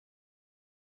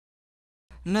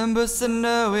눈부신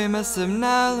너의 모습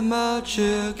날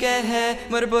멈추게 해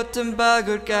머리부터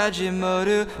발끝까지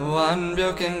모두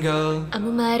완벽한 걸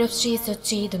아무 말 없이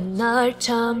스치던 널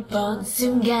처음 본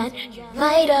순간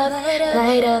Light up, light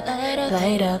up,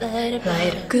 light up,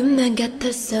 light up 꿈만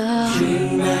같았어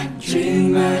Dreaming,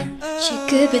 dreaming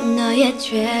시급은 너의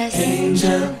dress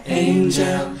Angel,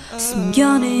 angel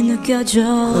숨겨내 느껴져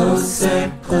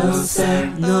Closer,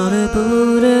 closer 너를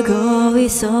부르고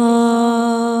있어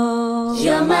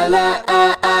You're my love,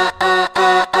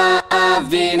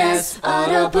 Venus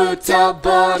얼어붙어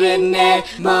버린 내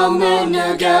몸을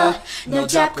녹여 너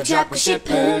잡고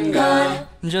싶은 걸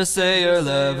Just say your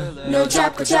love 너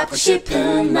잡고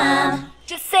싶은 맘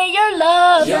Just say your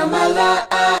love You're my love,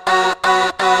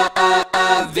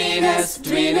 Venus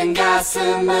뛰는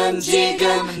가슴은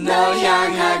지금 너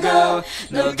향하고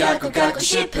너 갖고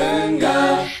싶은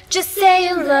걸 Just say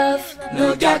your love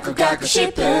너 갖고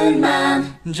싶은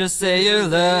맘 Just say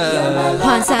your love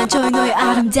환상적인 너의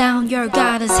아름다운 Your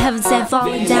goddess heaven sent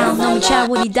falling down 너무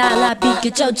차원이 달라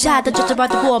비켜조차 더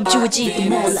쫓아봐도 멈추어지도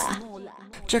몰라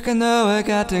착한 너와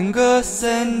같은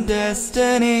곳은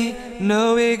destiny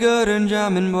너의 그런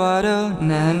점은 봐도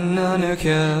난 너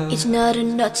느껴 이제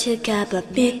너를 놓칠까봐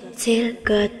미칠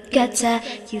것 같아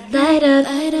You light up,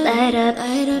 light up, light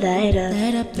up,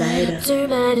 light up, light up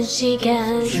둘만의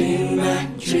시간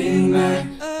Dreaming,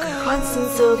 dreaming 그 환상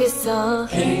속에서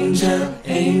Angel,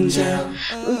 angel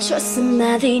멈췄어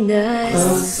나의 널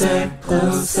Closer,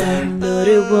 closer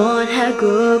너를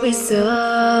원하고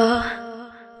있어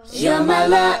You're my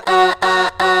love,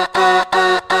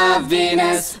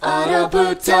 Venus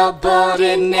얼어붙어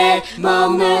버린 내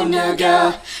몸을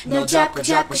녹여 너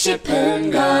잡고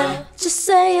싶은 걸 Just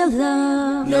say your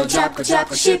love 너 잡고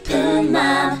싶은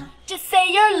맘 Just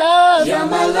say your love You're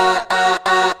my love,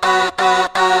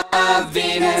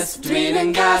 Venus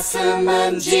뛰는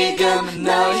가슴은 지금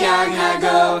너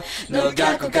향하고 너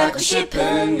갖고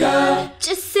싶은 걸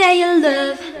Just say your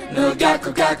love 너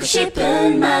갖고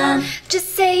싶은 맘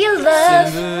Just say your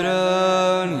love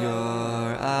부러운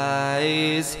your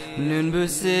eyes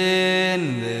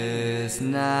눈부신 this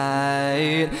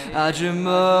night 아주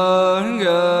먼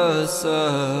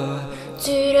곳서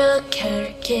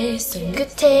두렵게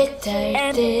손끝에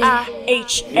닿을 때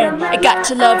N-I-H-M I got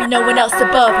to love you, no one else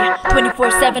above you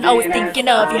 24/7 always thinking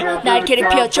of you 날개를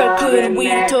펴줘 구름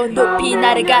위로 더 높이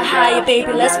날아가 higher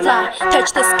baby let's fly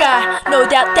touch the sky no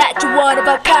doubt that you're one of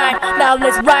a kind now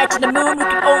let's ride to the moon we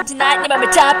can own tonight 네 맘을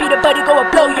다 빌어버리고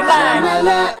I'll blow your mind My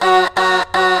love,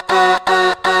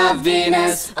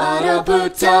 Venus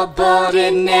얼어붙어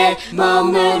버린 내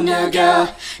몸을 녹여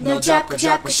너 잡고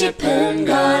싶은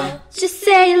걸 Just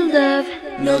say your love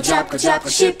너 잡고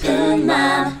싶은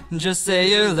맘 Just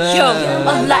say your love Yo,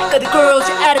 unlike other girls,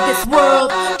 you're out of this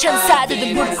world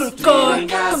천사들도 무릎 꿇걸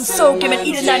꿈속에만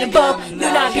일어나는 법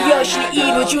눈앞에 여신이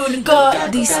이루어주는 것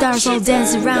These stars all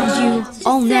dance around you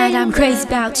All night I'm crazy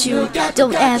about you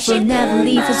Don't ever, never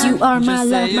leave us You are my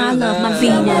love, my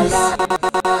Venus